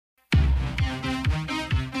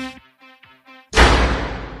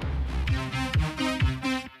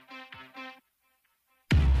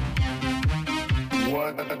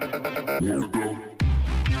What the?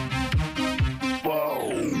 Wow.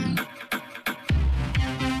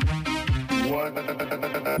 What the?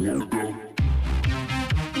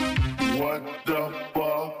 What the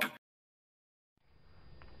fuck?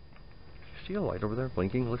 See a light over there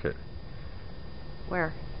blinking? Look at it.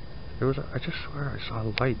 Where? There was I just swear I saw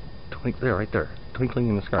a light there, right there. Twinkling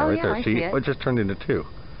in the sky, oh, right yeah, there. I See? see it. Oh, it just turned into two.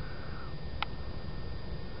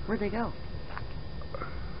 Where'd they go?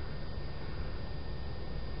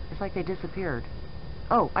 It's like they disappeared.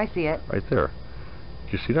 Oh, I see it. Right there.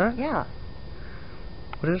 Did you see that? Yeah.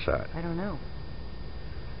 What is that? I don't know.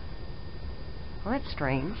 Well, that's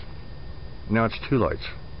strange. Now it's two lights.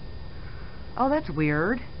 Oh, that's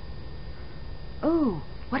weird. Ooh,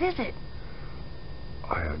 what is it?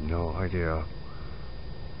 I have no idea.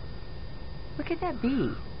 What could that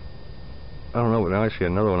be? I don't know, but now I see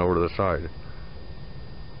another one over to the side.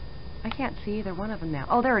 I can't see either one of them now.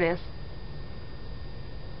 Oh, there it is.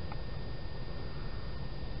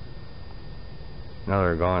 Now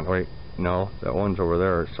they're gone. Wait, no, that one's over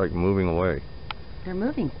there. It's like moving away. They're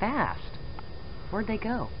moving fast. Where'd they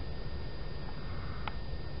go?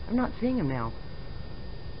 I'm not seeing them now.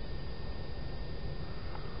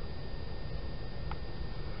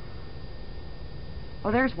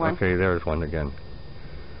 Oh, there's one. Okay, there's one again.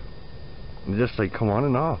 And just like come on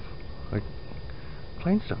and off. Like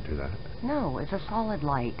planes don't do that. No, it's a solid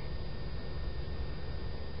light.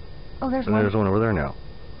 Oh, there's And one. there's one over there now.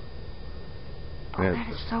 Oh, that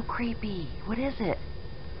is so creepy. What is it?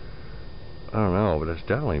 I don't know, but it's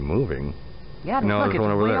definitely moving. Yeah, No, look, there's it's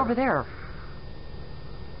one over way there. over there.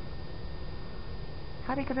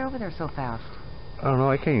 How'd he get over there so fast? I don't know,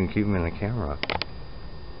 I can't even keep him in the camera.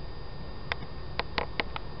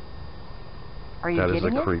 Are you That is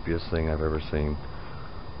getting the it? creepiest thing I've ever seen.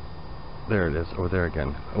 There it is, over there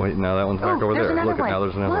again. Wait, now that one's back over there's there. another Look, one. now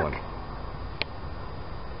there's another Look. one.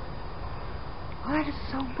 Oh, that is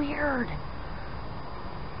so weird.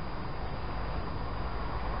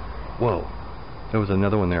 Whoa, there was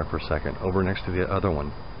another one there for a second, over next to the other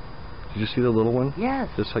one. Did you see the little one? Yes.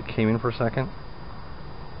 Just like came in for a second?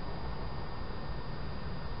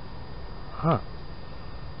 Huh.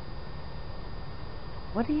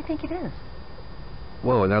 What do you think it is?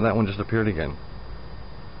 Whoa, now that one just appeared again.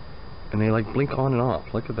 And they like blink on and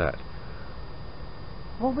off. Look at that.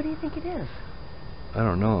 Well, what do you think it is? I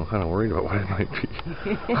don't know. I'm kind of worried about what it might be.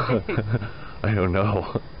 I don't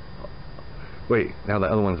know. Wait, now the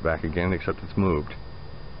other one's back again, except it's moved.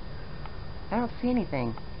 I don't see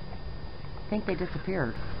anything. I think they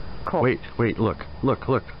disappeared. Cool. Wait, look,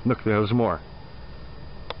 there's more.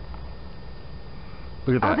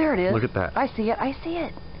 Look at that. Oh, there it is. Look at that. I see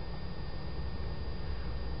it.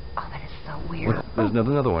 Oh, that is so weird. Look, there's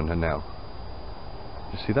another one now.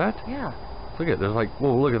 You see that? Yeah. Look at it. There's like,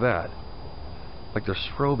 whoa, look at that. Like they're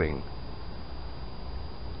strobing.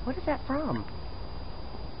 What is that from?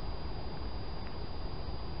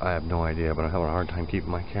 I have no idea, but I'm having a hard time keeping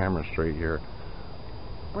my camera straight here.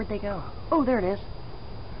 Where'd they go? Oh, there it is.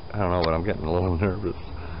 I don't know, but I'm getting a little nervous.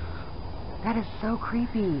 That is so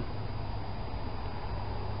creepy.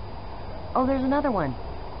 Oh, there's another one.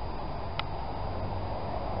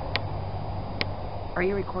 Are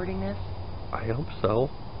you recording this? I hope so.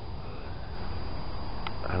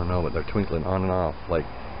 I don't know, but they're twinkling on and off like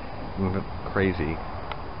crazy.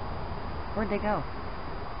 Where'd they go?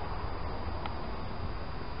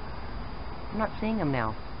 I'm not seeing them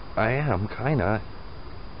now. I am, kinda.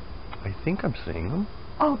 I think I'm seeing them.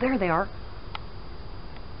 Oh, there they are.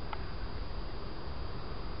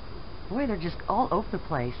 Boy, they're just all over the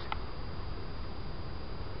place.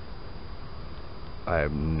 I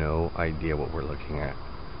have no idea what we're looking at.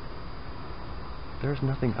 There's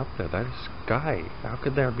nothing up there. That is sky. How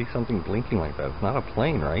could there be something blinking like that? It's not a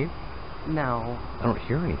plane, right? No. I don't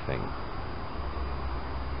hear anything.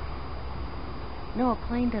 No, a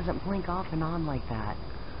plane doesn't blink off and on like that.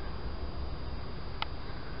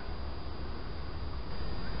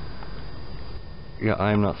 Yeah,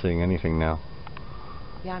 I'm not seeing anything now.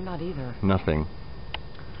 Yeah, I'm not either. Nothing.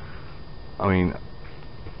 I mean,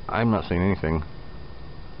 I'm not seeing anything.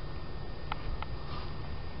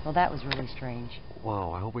 Well, that was really strange.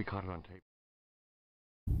 Whoa, I hope we caught it on tape.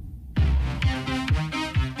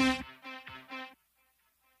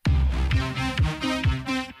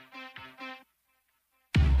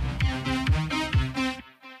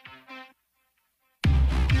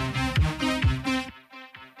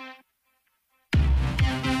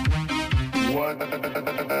 What the?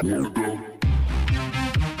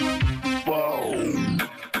 Wow.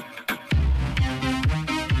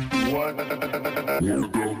 What the?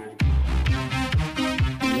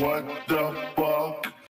 What the?